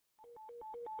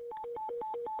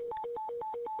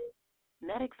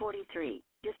Medic 43,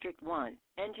 District 1,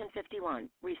 Engine 51,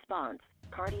 response,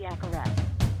 cardiac arrest.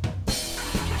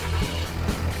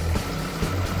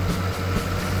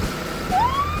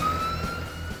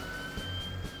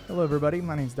 Hello everybody,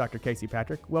 my name is Dr. Casey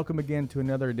Patrick. Welcome again to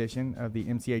another edition of the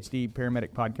MCHD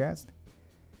Paramedic Podcast.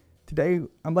 Today,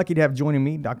 I'm lucky to have joining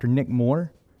me Dr. Nick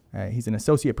Moore. He's an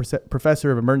associate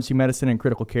professor of emergency medicine and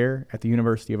critical care at the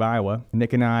University of Iowa.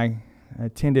 Nick and I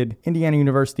attended Indiana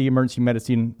University emergency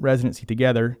medicine residency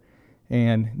together,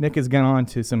 and Nick has gone on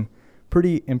to some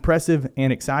pretty impressive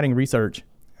and exciting research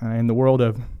in the world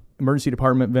of emergency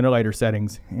department ventilator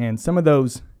settings. And some of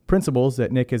those principles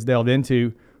that Nick has delved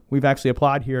into, we've actually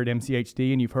applied here at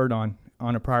MCHD, and you've heard on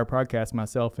a prior podcast,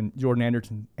 myself and Jordan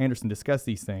Anderson discuss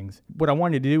these things. What I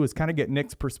wanted to do was kind of get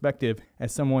Nick's perspective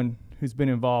as someone who's been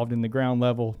involved in the ground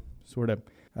level sort of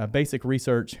basic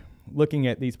research, looking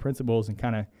at these principles and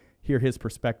kind of hear his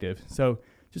perspective. So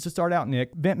just to start out,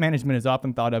 Nick, vent management is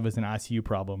often thought of as an ICU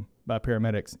problem by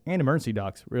paramedics and emergency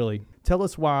docs, really. Tell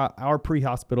us why our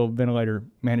pre-hospital ventilator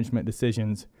management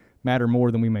decisions matter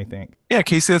more than we may think. Yeah,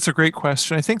 Casey, that's a great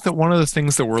question. I think that one of the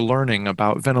things that we're learning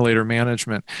about ventilator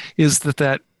management is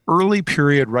that early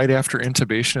period right after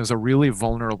intubation is a really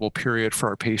vulnerable period for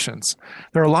our patients.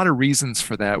 There are a lot of reasons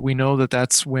for that. We know that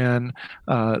that's when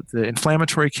the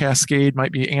inflammatory cascade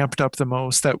might be amped up the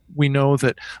most, that we know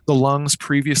that the lungs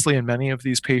previously in many of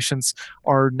these patients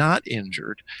are not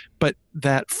injured, but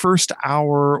that first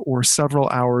hour or several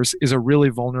hours is a really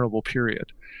vulnerable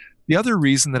period. The other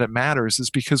reason that it matters is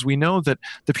because we know that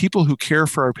the people who care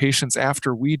for our patients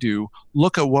after we do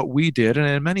look at what we did and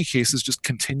in many cases just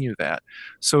continue that.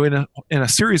 So in a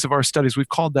series of our studies, we've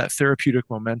called that therapeutic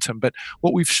momentum. But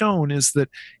what we've shown is that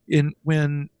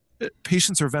when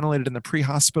patients are ventilated in the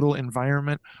pre-hospital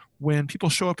environment, when people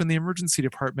show up in the emergency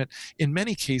department, in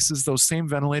many cases, those same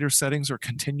ventilator settings are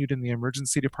continued in the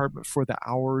emergency department for the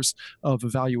hours of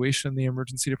evaluation in the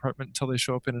emergency department until they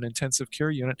show up in an intensive care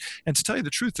unit. And to tell you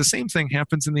the truth, the same thing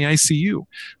happens in the ICU,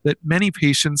 that many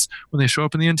patients, when they show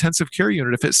up in the intensive care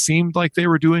unit, if it seemed like they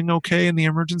were doing okay in the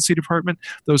emergency department,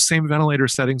 those same ventilator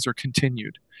settings are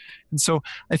continued. And so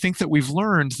I think that we've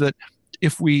learned that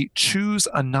if we choose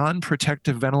a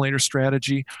non-protective ventilator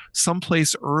strategy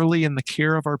someplace early in the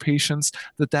care of our patients,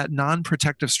 that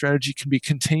non-protective strategy can be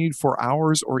continued for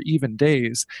hours or even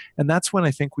days. And that's when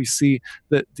I think we see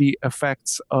that the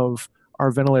effects of our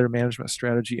ventilator management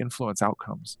strategy influence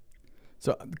outcomes.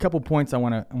 So a couple points I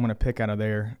want to pick out of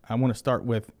there. I want to start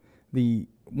with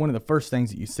one of the first things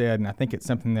that you said, and I think it's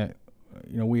something that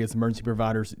we as emergency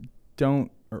providers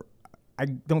I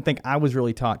don't think I was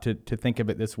really taught to think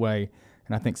of it this way.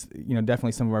 And I think,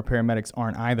 definitely some of our paramedics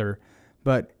aren't either.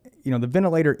 But, the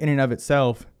ventilator in and of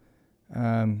itself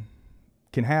can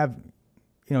have,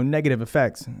 negative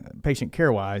effects patient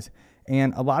care-wise.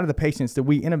 And a lot of the patients that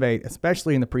we innovate,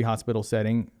 especially in the pre-hospital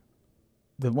setting,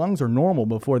 the lungs are normal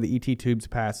before the ET tubes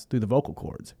pass through the vocal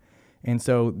cords. And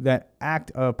so that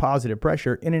act of positive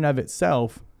pressure in and of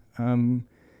itself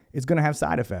is going to have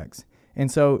side effects. And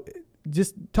so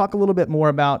just talk a little bit more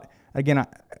about, again,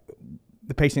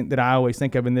 the patient that I always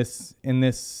think of in this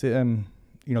this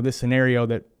scenario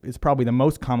that is probably the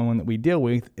most common one that we deal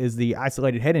with is the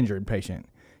isolated head injured patient.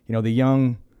 The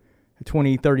young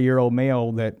 20, 30-year-old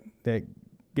male that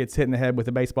gets hit in the head with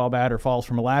a baseball bat or falls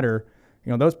from a ladder.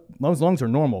 Those lungs are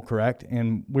normal, correct?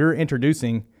 And we're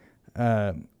introducing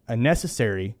a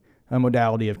necessary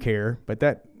modality of care, but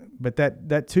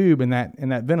that tube and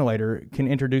that ventilator can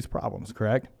introduce problems,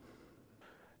 correct?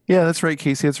 Yeah, that's right,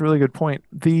 Casey. That's a really good point.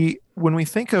 When we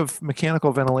think of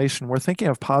mechanical ventilation, we're thinking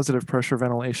of positive pressure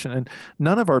ventilation, and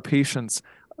none of our patients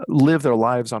live their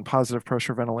lives on positive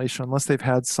pressure ventilation unless they've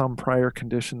had some prior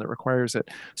condition that requires it.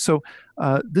 So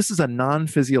this is a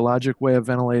non-physiologic way of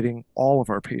ventilating all of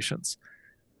our patients.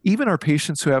 Even our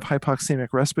patients who have hypoxemic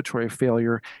respiratory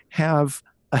failure have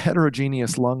a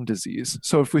heterogeneous lung disease.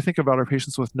 So if we think about our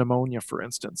patients with pneumonia, for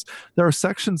instance, there are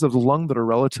sections of the lung that are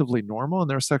relatively normal and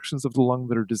there are sections of the lung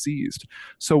that are diseased.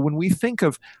 So when we think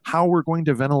of how we're going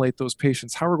to ventilate those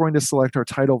patients, how we're going to select our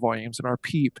tidal volumes and our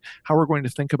PEEP, how we're going to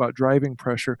think about driving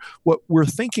pressure, what we're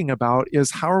thinking about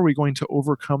is how are we going to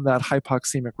overcome that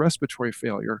hypoxemic respiratory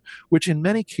failure, which in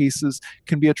many cases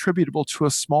can be attributable to a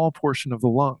small portion of the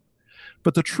lung.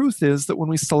 But the truth is that when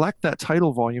we select that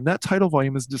tidal volume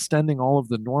is distending all of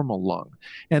the normal lung.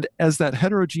 And as that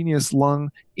heterogeneous lung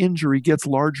injury gets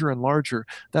larger and larger,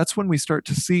 that's when we start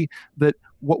to see that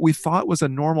what we thought was a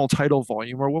normal tidal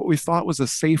volume or what we thought was a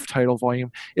safe tidal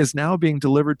volume is now being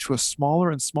delivered to a smaller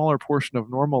and smaller portion of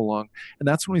normal lung. And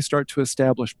that's when we start to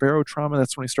establish barotrauma.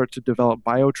 That's when we start to develop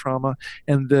biotrauma,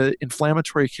 and the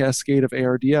inflammatory cascade of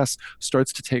ARDS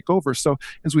starts to take over. So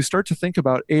as we start to think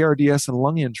about ARDS and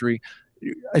lung injury,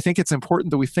 I think it's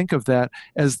important that we think of that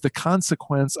as the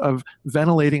consequence of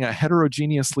ventilating a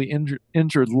heterogeneously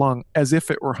injured lung as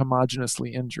if it were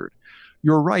homogeneously injured.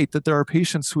 You're right that there are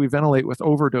patients who we ventilate with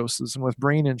overdoses and with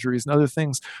brain injuries and other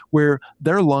things where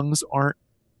their lungs aren't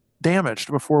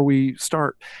damaged before we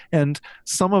start. And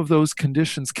some of those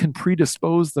conditions can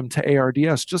predispose them to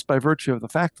ARDS just by virtue of the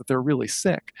fact that they're really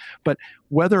sick. But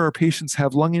whether our patients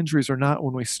have lung injuries or not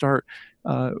when we start,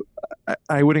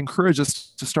 I would encourage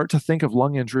us to start to think of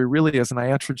lung injury really as an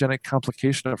iatrogenic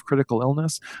complication of critical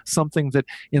illness, something that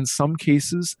in some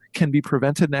cases can be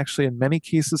prevented and actually in many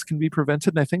cases can be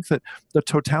prevented. And I think that the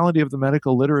totality of the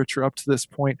medical literature up to this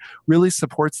point really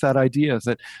supports that idea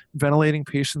that ventilating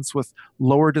patients with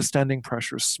lower distending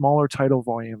pressures, smaller tidal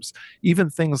volumes,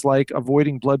 even things like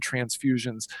avoiding blood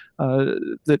transfusions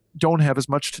that don't have as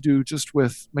much to do just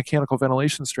with mechanical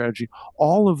ventilation strategy,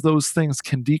 all of those things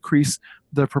can decrease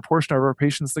the proportion of our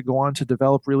patients that go on to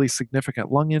develop really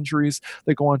significant lung injuries,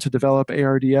 that go on to develop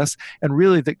ARDS, and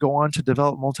really that go on to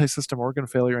develop multisystem organ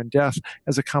failure and death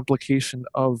as a complication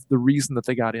of the reason that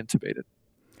they got intubated.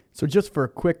 So just for a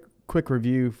quick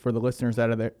review for the listeners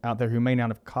out there who may not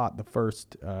have caught the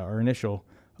first or initial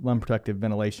lung protective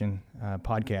ventilation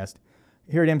podcast,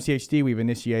 here at MCHD, we've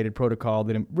initiated protocol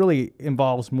that really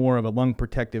involves more of a lung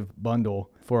protective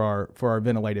bundle for our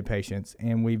ventilated patients.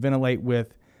 And we ventilate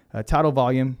with tidal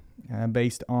volume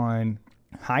based on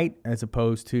height as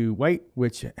opposed to weight,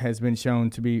 which has been shown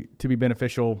to be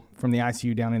beneficial from the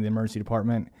ICU down in the emergency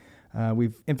department.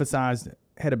 We've emphasized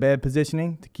head of bed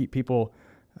positioning to keep people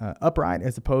upright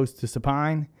as opposed to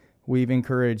supine. We've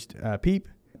encouraged PEEP,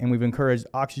 and we've encouraged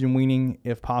oxygen weaning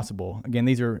if possible. Again,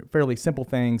 these are fairly simple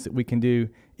things that we can do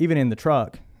even in the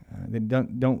truck that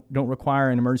don't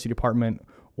require an emergency department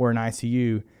or an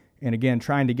ICU. And again,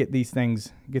 trying to get these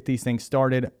things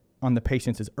started on the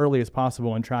patients as early as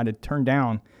possible and try to turn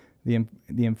down the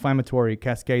inflammatory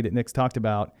cascade that Nick's talked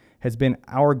about has been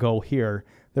our goal here.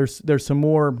 There's some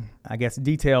more, I guess,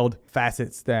 detailed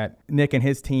facets that Nick and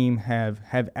his team have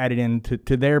added into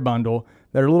their bundle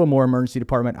that are a little more emergency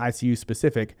department ICU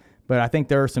specific. But I think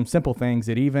there are some simple things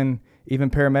that even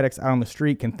paramedics out on the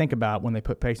street can think about when they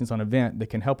put patients on a vent that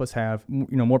can help us have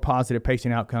more positive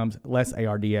patient outcomes, less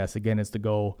ARDS. Again, is the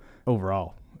goal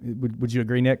overall. Would you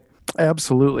agree, Nick?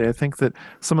 Absolutely. I think that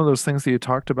some of those things that you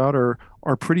talked about are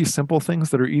pretty simple things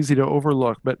that are easy to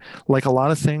overlook. But like a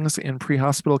lot of things in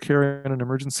pre-hospital care and in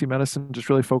emergency medicine, just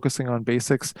really focusing on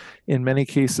basics in many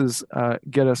cases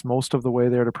get us most of the way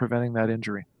there to preventing that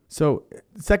injury. So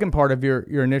the second part of your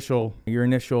initial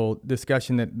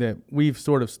discussion that we've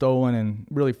sort of stolen and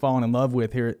really fallen in love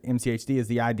with here at MCHD is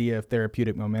the idea of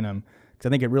therapeutic momentum. Because I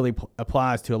think it really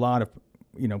applies to a lot of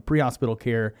pre-hospital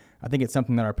care. I think it's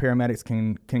something that our paramedics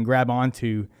can grab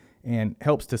onto and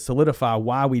helps to solidify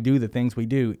why we do the things we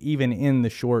do, even in the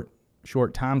short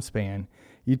time span.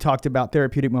 You talked about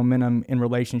therapeutic momentum in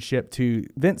relationship to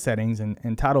vent settings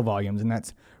and tidal volumes, and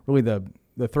that's really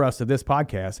the thrust of this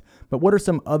podcast. But what are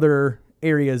some other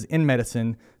areas in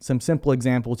medicine, some simple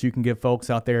examples you can give folks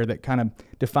out there that kind of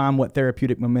define what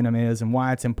therapeutic momentum is and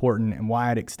why it's important and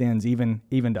why it extends even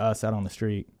to us out on the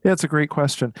street? Yeah, it's a great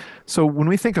question. So when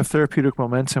we think of therapeutic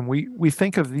momentum, we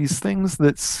think of these things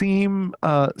that seem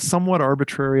somewhat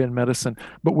arbitrary in medicine,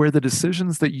 but where the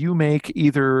decisions that you make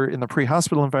either in the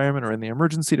pre-hospital environment or in the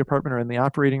emergency department or in the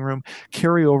operating room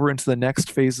carry over into the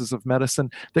next phases of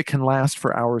medicine that can last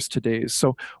for hours to days.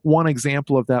 So one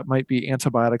example of that might be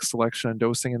antibiotic selection and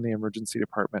dosing in the emergency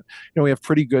department. We have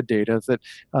pretty good data that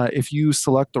if you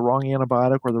select the wrong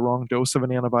antibiotic or the wrong dose of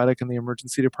an antibiotic in the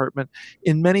emergency department,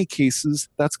 in many cases,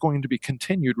 that's going to be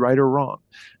continued, right or wrong.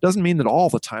 Doesn't mean that all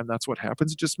the time that's what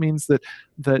happens. It just means that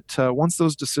once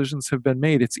those decisions have been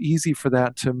made, it's easy for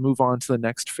that to move on to the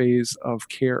next phase of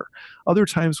care. Other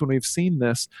times when we've seen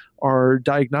this are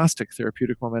diagnostic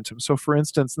therapeutic momentum. So for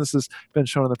instance, this has been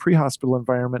shown in the pre-hospital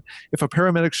environment, if a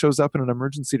paramedic shows up in an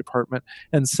emergency department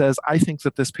and says, I think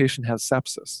that this patient has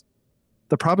sepsis,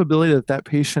 the probability that that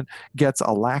patient gets a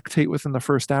lactate within the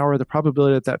first hour, the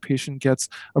probability that that patient gets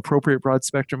appropriate broad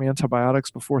spectrum antibiotics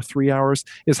before 3 hours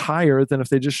is higher than if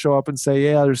they just show up and say,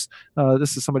 yeah,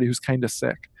 this is somebody who's kind of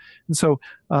sick. And so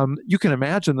you can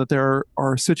imagine that there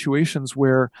are situations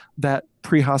where that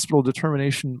pre-hospital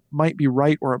determination might be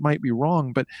right or it might be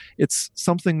wrong, but it's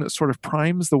something that sort of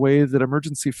primes the way that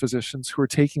emergency physicians who are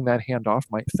taking that handoff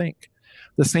might think.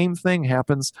 The same thing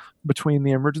happens between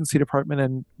the emergency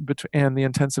department and the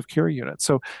intensive care unit.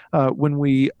 So when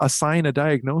we assign a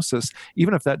diagnosis,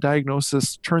 even if that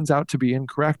diagnosis turns out to be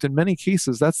incorrect, in many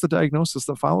cases, that's the diagnosis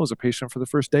that follows a patient for the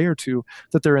first day or two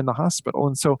that they're in the hospital.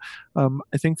 And so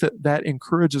I think that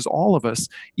encourages all of us,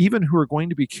 even who are going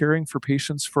to be caring for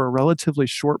patients for a relatively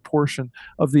short portion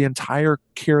of the entire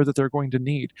care that they're going to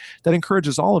need. That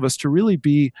encourages all of us to really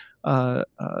be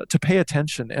to pay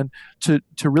attention and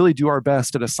to really do our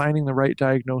best at assigning the right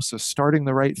diagnosis, starting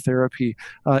the right therapy,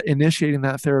 initiating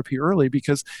that therapy early.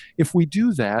 Because if we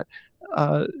do that,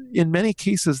 in many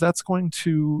cases, that's going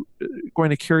to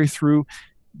carry through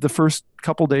the first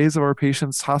couple days of our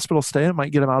patient's hospital stay. It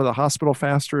might get them out of the hospital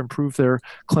faster, improve their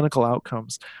clinical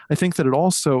outcomes. I think that it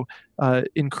also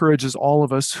encourages all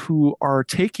of us who are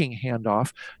taking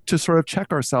handoff to sort of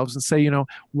check ourselves and say,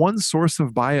 one source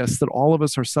of bias that all of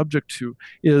us are subject to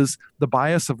is the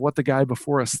bias of what the guy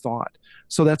before us thought.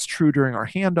 So that's true during our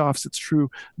handoffs. It's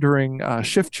true during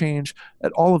shift change,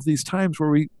 at all of these times where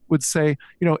we would say,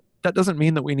 that doesn't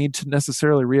mean that we need to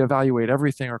necessarily reevaluate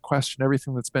everything or question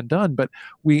everything that's been done, but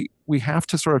we have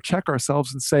to sort of check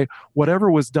ourselves and say,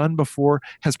 whatever was done before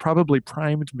has probably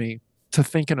primed me to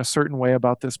think in a certain way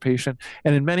about this patient.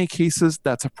 And in many cases,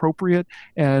 that's appropriate.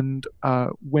 And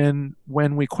when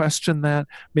we question that,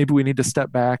 maybe we need to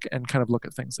step back and kind of look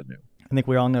at things anew. I think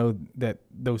we all know that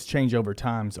those changeover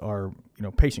times are,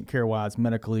 patient care wise,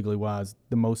 medical legally wise,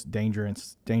 the most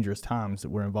dangerous times that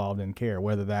we're involved in care,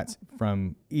 whether that's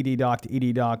from ED doc to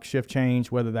ED doc shift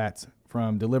change, whether that's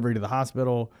from delivery to the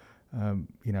hospital,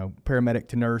 paramedic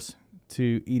to nurse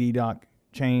to ED doc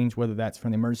change, whether that's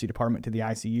from the emergency department to the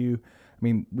ICU. I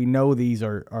mean, we know these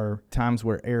are times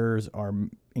where errors are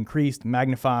increased,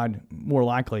 magnified, more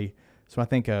likely. So I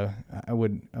think I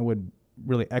would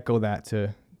really echo that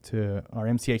to our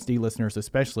MCHD listeners,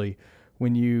 especially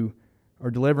when you are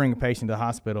delivering a patient to the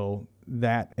hospital.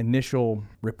 That initial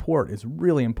report is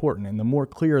really important, and the more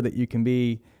clear that you can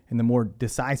be and the more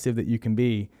decisive that you can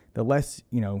be, the less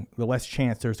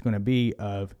chance there's going to be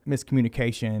of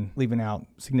miscommunication, leaving out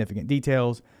significant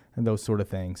details and those sort of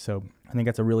things. So I think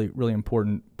that's a really, really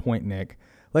important point, Nick.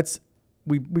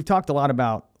 We've talked a lot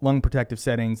about lung protective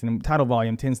settings, and tidal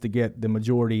volume tends to get the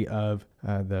majority of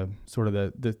the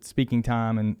speaking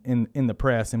time and in the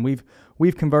press. And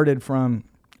we've converted from,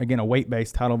 again, a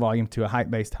weight-based tidal volume to a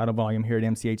height-based tidal volume here at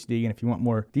MCHD. And if you want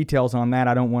more details on that,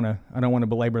 I don't want to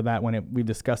belabor that we've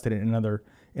discussed it in another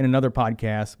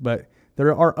podcast. But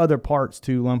there are other parts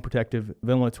to lung protective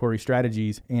ventilatory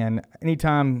strategies, and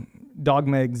anytime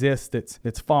dogma exists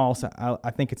that's false,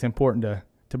 I think it's important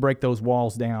to break those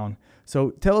walls down.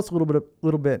 So tell us a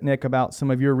little bit, Nick, about some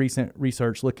of your recent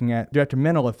research looking at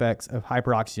detrimental effects of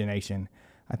hyperoxygenation.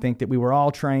 I think that we were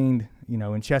all trained,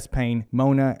 in chest pain.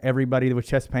 Mona, everybody with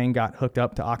chest pain got hooked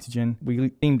up to oxygen.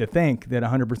 We seem to think that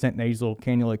 100% nasal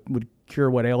cannula would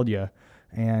cure what ailed you.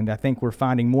 And I think we're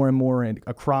finding more and more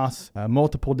across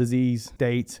multiple disease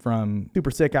states, from super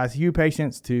sick ICU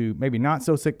patients to maybe not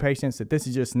so sick patients, that this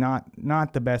is just not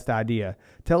the best idea.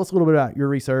 Tell us a little bit about your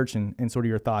research and sort of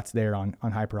your thoughts there on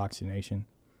hyperoxygenation.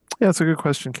 Yeah, that's a good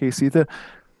question, Casey.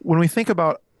 When we think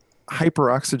about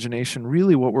hyperoxygenation,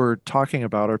 really what we're talking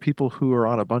about are people who are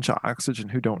on a bunch of oxygen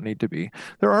who don't need to be.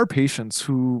 There are patients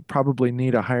who probably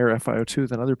need a higher FiO2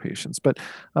 than other patients, but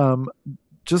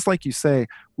just like you say,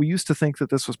 we used to think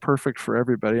that this was perfect for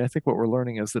everybody. I think what we're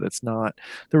learning is that it's not.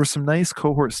 There were some nice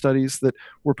cohort studies that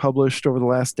were published over the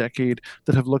last decade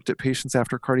that have looked at patients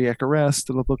after cardiac arrest,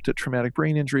 that have looked at traumatic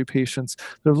brain injury patients,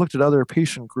 that have looked at other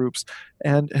patient groups,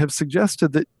 and have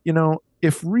suggested that,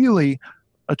 if really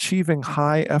achieving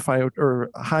high FiO or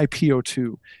high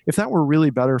PO2, if that were really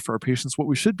better for our patients, what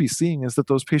we should be seeing is that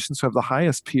those patients who have the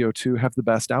highest PO2 have the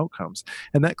best outcomes.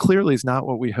 And that clearly is not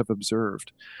what we have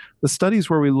observed. The studies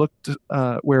where we looked,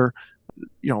 where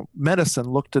medicine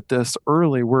looked at this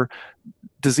early, were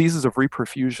diseases of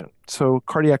reperfusion. So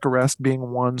cardiac arrest being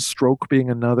one, stroke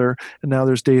being another, and now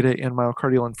there's data in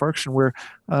myocardial infarction where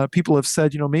people have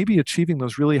said, maybe achieving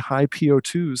those really high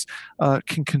PO2s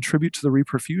can contribute to the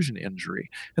reperfusion injury.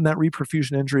 And that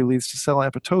reperfusion injury leads to cell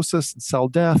apoptosis and cell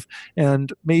death,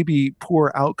 and maybe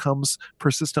poor outcomes,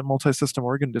 persistent multisystem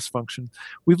organ dysfunction.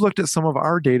 We've looked at some of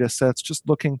our data sets, just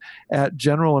looking at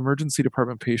general emergency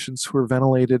department patients who are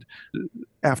ventilated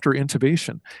after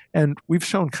intubation. And we've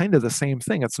shown kind of the same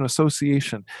thing. It's an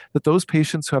association that those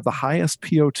patients who have the highest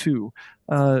PO2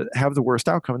 have the worst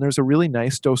outcome. And there's a really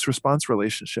nice dose-response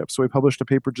relationship. So we published a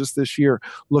paper just this year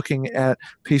looking at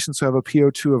patients who have a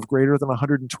PO2 of greater than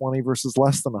 120 versus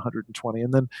less than 120.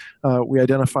 And then we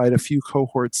identified a few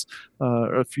cohorts,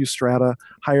 a few strata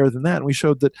higher than that. And we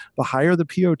showed that the higher the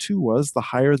PO2 was, the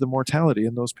higher the mortality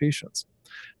in those patients.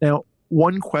 Now,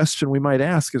 one question we might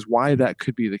ask is why that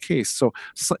could be the case. So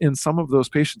in some of those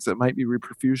patients, it might be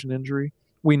reperfusion injury.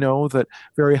 We know that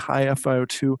very high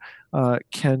FiO2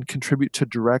 can contribute to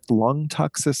direct lung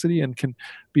toxicity and can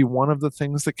be one of the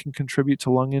things that can contribute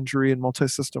to lung injury and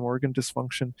multisystem organ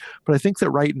dysfunction. But I think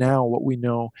that right now what we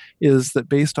know is that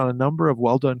based on a number of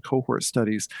well-done cohort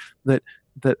studies, that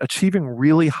achieving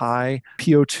really high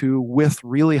PO2 with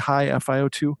really high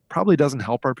FiO2 probably doesn't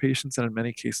help our patients, and in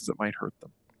many cases it might hurt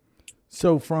them.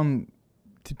 So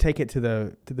to take it to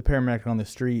the paramedic on the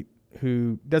street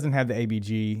who doesn't have the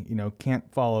ABG, can't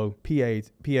follow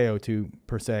PaO2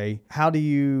 per se, how do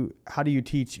you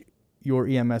teach your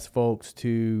EMS folks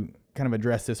to kind of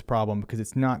address this problem? Because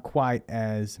it's not quite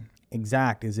as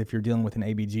exact as if you're dealing with an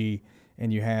ABG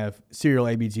and you have serial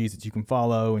ABGs that you can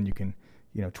follow and you can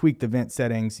tweak the vent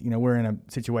settings. We're in a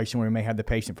situation where we may have the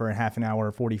patient for a half an hour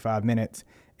or 45 minutes,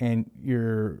 and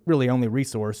your really only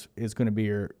resource is going to be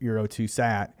your O2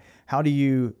 sat. How do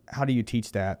you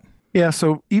teach that? Yeah,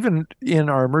 so even in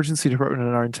our emergency department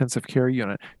and our intensive care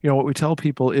unit, what we tell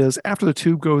people is after the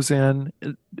tube goes in,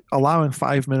 allowing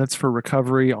 5 minutes for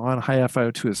recovery on high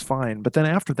FiO2 is fine. But then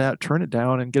after that, turn it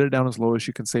down and get it down as low as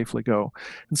you can safely go.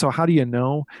 And so how do you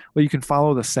know? Well, you can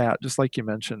follow the SAT, just like you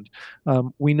mentioned.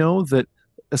 We know that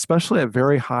especially at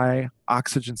very high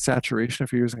oxygen saturation,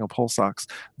 if you're using a pulse ox,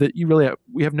 that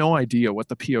we have no idea what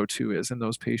the PO2 is in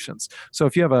those patients. So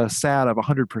if you have a SAT of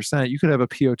 100%, you could have a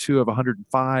PO2 of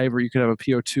 105, or you could have a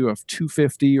PO2 of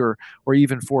 250, or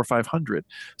even 400 or 500.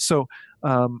 So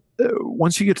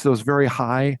once you get to those very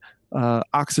high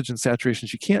oxygen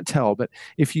saturations, you can't tell, but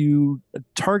if you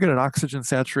target an oxygen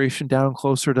saturation down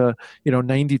closer to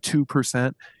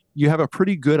 92%, you have a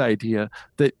pretty good idea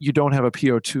that you don't have a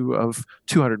PO2 of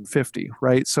 250,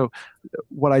 right? So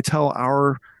what I tell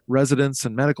our residents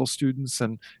and medical students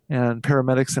and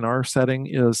paramedics in our setting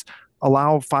is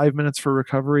allow 5 minutes for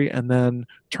recovery and then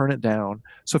turn it down.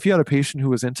 So if you had a patient who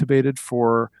was intubated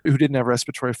who didn't have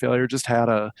respiratory failure, just had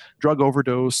a drug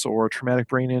overdose or a traumatic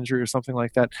brain injury or something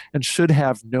like that, and should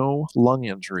have no lung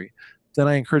injury, then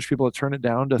I encourage people to turn it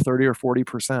down to 30 or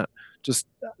 40%, just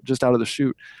out of the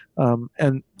chute.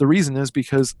 And the reason is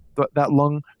because that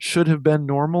lung should have been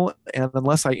normal, and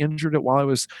unless I injured it while I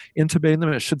was intubating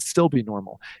them, it should still be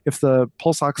normal. If the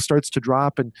pulse ox starts to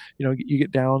drop and you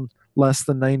get down less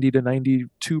than 90 to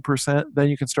 92%, then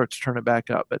you can start to turn it back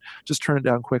up, but just turn it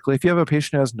down quickly. If you have a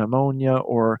patient who has pneumonia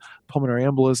or pulmonary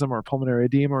embolism or pulmonary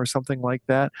edema or something like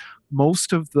that,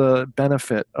 most of the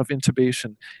benefit of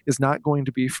intubation is not going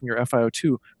to be from your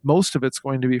FiO2. Most of it's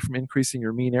going to be from increasing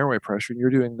your mean airway pressure, and you're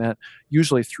doing that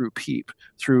usually through PEEP,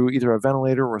 through either a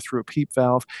ventilator or through a PEEP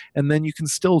valve, and then you can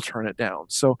still turn it down.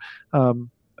 So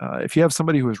if you have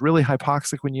somebody who was really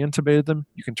hypoxic when you intubated them,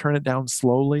 you can turn it down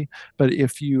slowly. But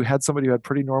if you had somebody who had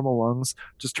pretty normal lungs,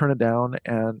 just turn it down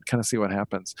and kind of see what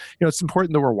happens. It's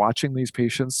important that we're watching these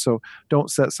patients. So don't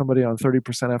set somebody on 30%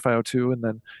 FiO2 and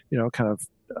then, kind of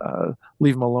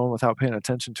leave them alone without paying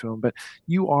attention to them. But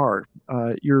you're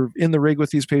in the rig with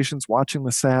these patients, watching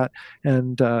the SAT,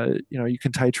 and you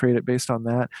can titrate it based on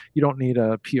that. You don't need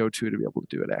a PO2 to be able to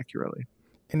do it accurately.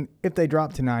 And if they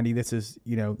drop to 90, this is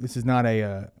not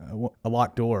a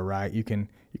locked door, right? You can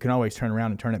always turn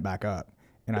around and turn it back up.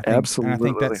 And I think, absolutely. And I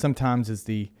think that sometimes is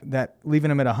that leaving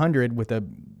them at 100 with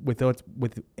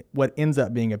what ends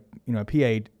up being a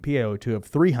PaO2 of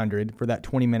 300 for that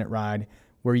 20-minute ride,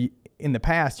 where in the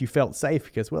past you felt safe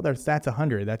because that's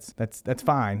 100, that's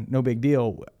fine, no big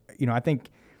deal. I think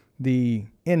the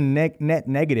net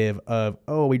negative of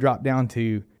we dropped down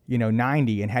to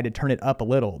 90 and had to turn it up a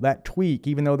little. That tweak,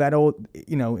 even though that old,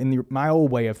 my old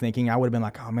way of thinking, I would have been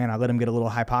like, oh man, I let him get a little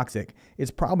hypoxic.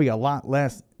 It's probably a lot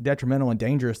less detrimental and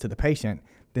dangerous to the patient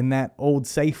than that old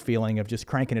safe feeling of just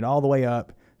cranking it all the way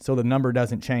up so the number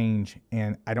doesn't change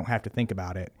and I don't have to think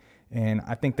about it. And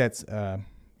I think that's, I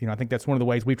think that's one of the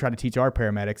ways we've tried to teach our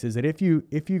paramedics is that if you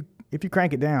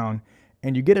crank it down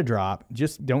and you get a drop,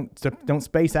 just don't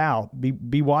space out.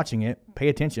 Be watching it. Pay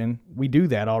attention. We do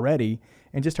that already.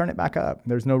 and just turn it back up.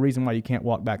 There's no reason why you can't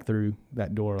walk back through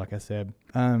that door, like I said.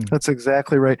 That's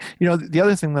exactly right. The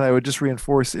other thing that I would just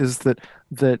reinforce is that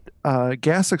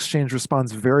gas exchange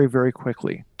responds very, very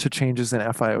quickly to changes in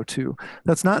FiO2.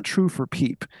 That's not true for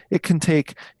PEEP. It can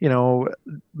take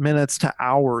minutes to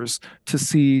hours to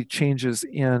see changes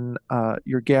in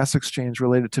your gas exchange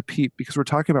related to PEEP, because we're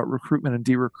talking about recruitment and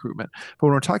de-recruitment. But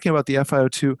when we're talking about the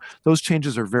FiO2, those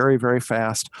changes are very, very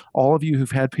fast. All of you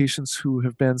who've had patients who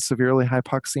have been severely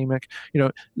hypoxemic,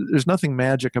 there's nothing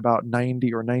magic about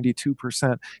 90 or 92%.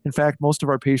 In fact, most of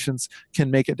our patients can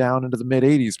make it down into the mid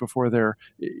 80s before they're,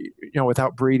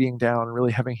 without braiding down and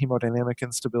really having hemodynamic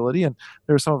instability. And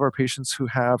there are some of our patients who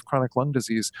have chronic lung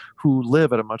disease who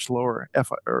live at a much lower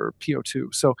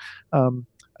PO2. So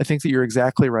I think that you're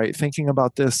exactly right. Thinking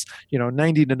about this,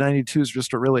 90 to 92 is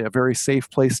just a very safe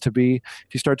place to be.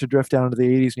 If you start to drift down into the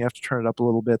 80s and you have to turn it up a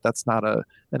little bit, that's not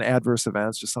an adverse event.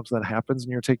 It's just something that happens,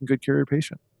 and you're taking good care of your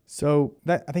patient. So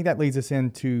I think that leads us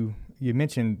into, you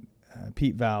mentioned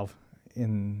PEEP valve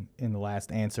in the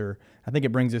last answer. I think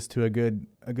it brings us to a good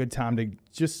time to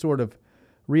just sort of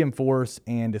reinforce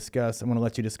and discuss. I want to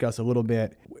let you discuss a little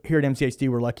bit. Here at MCHD,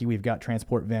 we're lucky we've got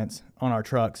transport vents on our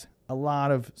trucks. A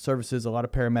lot of services, a lot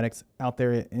of paramedics out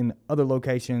there in other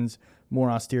locations, more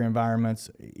austere environments,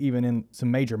 even in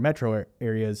some major metro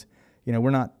areas. We're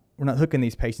not hooking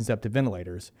these patients up to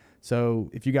ventilators. So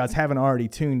if you guys haven't already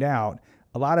tuned out,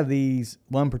 a lot of these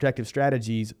lung protective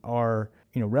strategies are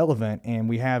relevant, and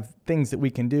we have things that we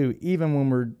can do even when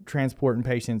we're transporting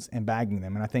patients and bagging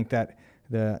them. And I think that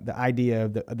the idea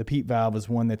of the PEEP valve is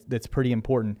one that's pretty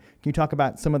important. Can you talk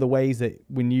about some of the ways that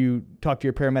when you talk to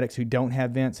your paramedics who don't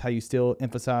have vents, how you still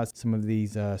emphasize some of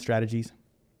these strategies?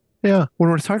 Yeah, when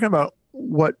we're talking about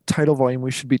what tidal volume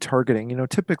we should be targeting,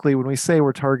 typically when we say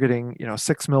we're targeting,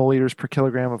 6 milliliters per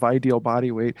kilogram of ideal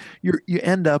body weight, you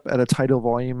end up at a tidal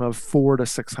volume of 400 to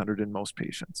 600 in most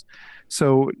patients.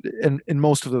 So, and in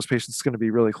most of those patients, it's going to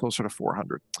be really closer to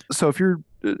 400. So if you're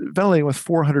ventilating with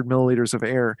 400 milliliters of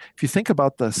air, if you think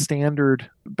about the standard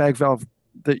bag valve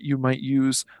that you might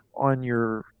use on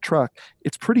your truck,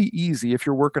 it's pretty easy if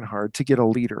you're working hard to get a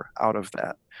liter out of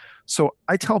that. So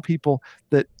I tell people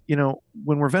that,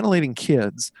 when we're ventilating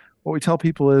kids, what we tell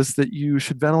people is that you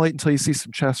should ventilate until you see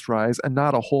some chest rise, and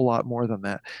not a whole lot more than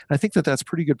that. And I think that that's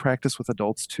pretty good practice with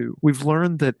adults too. We've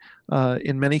learned that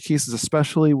in many cases,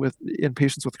 especially in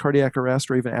patients with cardiac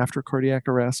arrest or even after cardiac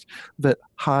arrest, that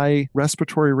high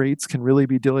respiratory rates can really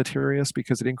be deleterious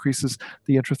because it increases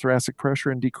the intrathoracic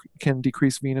pressure and can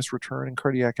decrease venous return and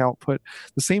cardiac output.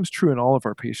 The same is true in all of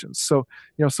our patients. So,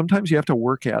 sometimes you have to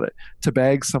work at it to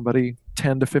bag somebody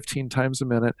 10 to 15 times a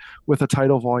minute with a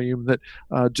tidal volume that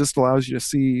just allows you to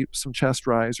see some chest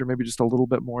rise, or maybe just a little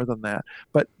bit more than that.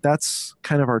 But that's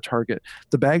kind of our target.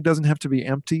 The bag doesn't have to be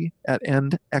empty at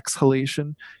end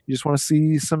exhalation. You just want to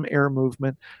see some air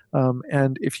movement.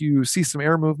 And if you see some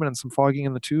air movement and some fogging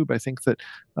in the tube, I think that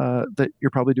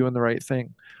you're probably doing the right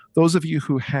thing. Those of you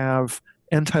who have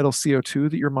end-tidal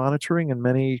CO2 that you're monitoring, and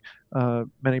many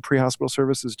pre-hospital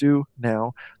services do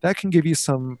now, that can give you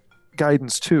some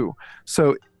guidance too.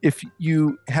 So if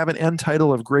you have an end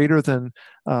tidal of greater than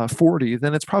 40,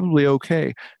 then it's probably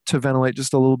okay to ventilate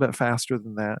just a little bit faster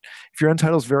than that. If your end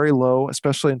tidal is very low,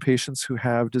 especially in patients who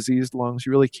have diseased lungs,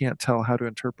 you really can't tell how to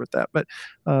interpret that. But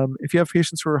if you have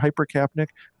patients who are hypercapnic,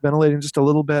 ventilating just a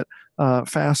little bit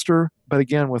faster, but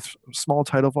again with small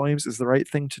tidal volumes, is the right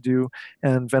thing to do,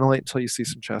 and ventilate until you see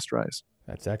some chest rise.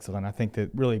 That's excellent. I think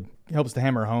that really helps to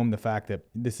hammer home the fact that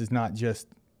this is not just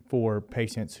for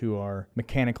patients who are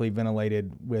mechanically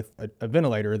ventilated with a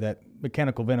ventilator, that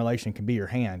mechanical ventilation can be your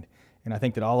hand. And I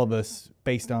think that all of us,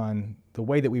 based on the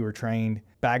way that we were trained,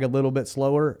 bag a little bit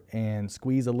slower and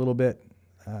squeeze a little bit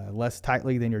less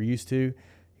tightly than you're used to.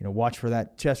 Watch for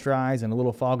that chest rise and a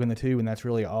little fog in the tube, and that's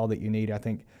really all that you need. I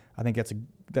think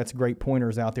that's great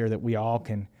pointers out there that we all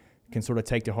can sort of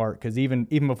take to heart, because even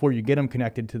before you get them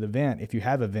connected to the vent, if you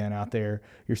have a vent out there,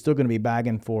 you're still going to be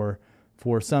bagging for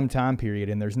some time period,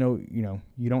 and there's no, you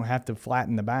don't have to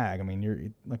flatten the bag. I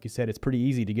mean, like you said, it's pretty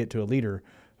easy to get to a liter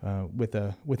with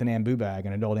an ambu bag,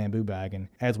 an adult ambu bag. And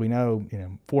as we know,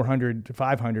 400 to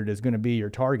 500 is going to be your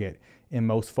target in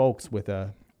most folks with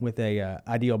a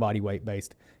ideal body weight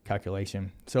based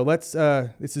calculation. So this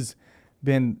has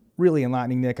been really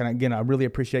enlightening, Nick. And again, I really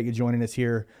appreciate you joining us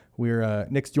here.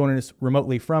 Nick's joining us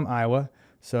remotely from Iowa.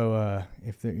 So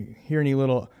if you hear any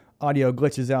little audio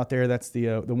glitches out there, that's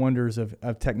the wonders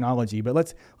of technology. But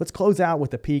let's close out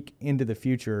with a peek into the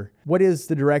future. What is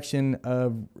the direction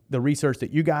of the research that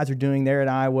you guys are doing there at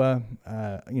Iowa,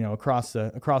 across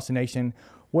the nation?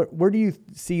 Where do you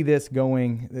see this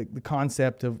going, the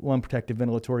concept of lung protective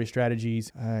ventilatory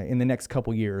strategies in the next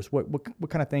couple years? What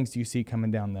kind of things do you see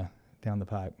coming down the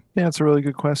pipe? Yeah, it's a really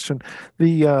good question.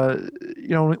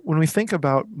 When we think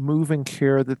about moving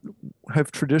care that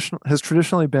has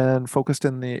traditionally been focused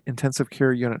in the intensive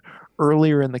care unit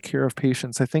earlier in the care of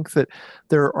patients, I think that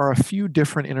there are a few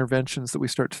different interventions that we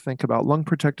start to think about. Lung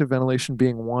protective ventilation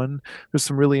being one. There's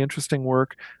some really interesting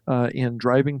work in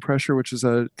driving pressure, which is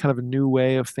a kind of a new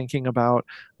way of thinking about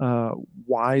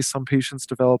why some patients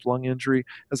develop lung injury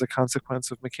as a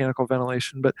consequence of mechanical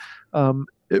ventilation. But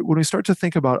when we start to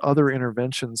think about other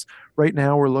interventions, right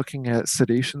now we're looking at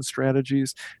sedation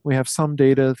strategies. We have some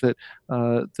data that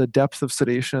the depth of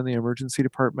sedation in the emergency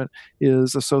department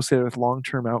is associated with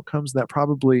long-term outcomes. That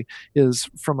probably is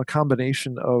from a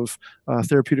combination of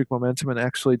therapeutic momentum and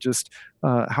actually just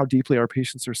how deeply our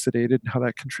patients are sedated and how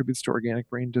that contributes to organic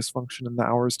brain dysfunction in the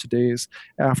hours to days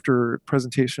after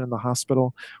presentation in the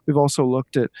hospital. We've also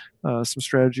looked at some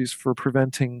strategies for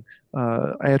preventing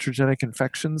iatrogenic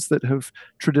infections that have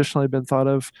traditionally been thought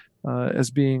of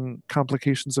as being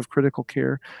complications of critical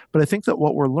care. But I think that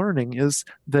what we're learning is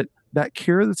that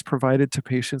care that's provided to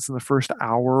patients in the first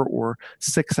hour or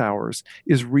 6 hours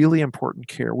is really important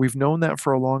care. We've known that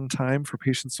for a long time for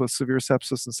patients with severe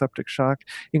sepsis and septic shock.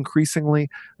 Increasingly,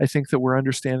 I think that we're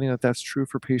understanding that that's true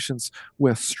for patients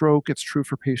with stroke. It's true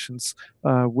for patients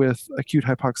with acute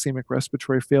hypoxemic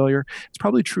respiratory failure. It's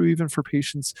probably true even for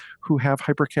patients who have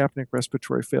hypercapnic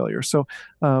respiratory failure. So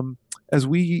as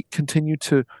we continue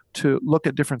to look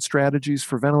at different strategies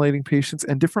for ventilating patients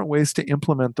and different ways to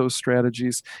implement those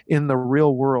strategies in the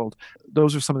real world,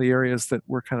 those are some of the areas that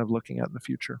we're kind of looking at in the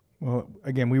future. Well,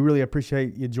 again, we really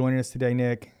appreciate you joining us today,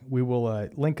 Nick. We will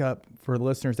link up, for the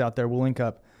listeners out there, we'll link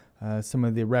up some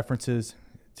of the references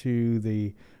to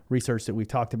the research that we've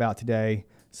talked about today,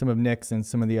 some of Nick's and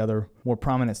some of the other more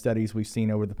prominent studies we've seen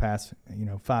over the past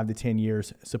 5 to 10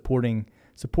 years supporting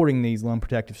these lung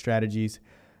protective strategies.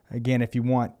 Again, if you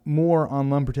want more on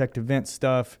lung protective vent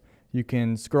stuff, you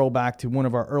can scroll back to one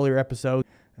of our earlier episodes.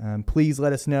 Please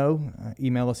let us know.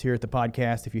 Email us here at the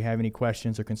podcast if you have any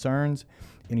questions or concerns,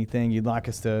 anything you'd like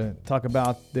us to talk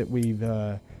about that we've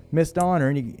missed on, or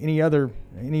any other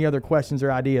questions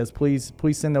or ideas. Please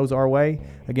send those our way.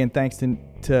 Again, thanks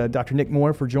to Dr. Nick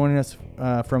Moore for joining us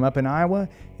from up in Iowa,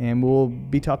 and we'll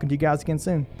be talking to you guys again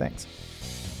soon. Thanks.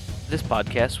 This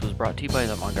podcast was brought to you by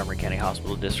the Montgomery County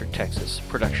Hospital District, Texas.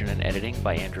 Production and editing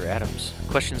by Andrew Adams.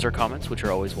 Questions or comments, which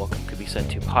are always welcome, could be sent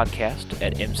to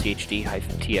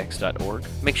podcast@mchd-tx.org.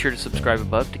 Make sure to subscribe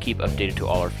above to keep updated to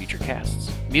all our future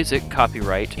casts. Music,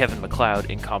 copyright Kevin MacLeod,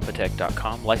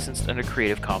 Incompetech.com, licensed under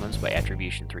Creative Commons by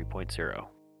Attribution 3.0.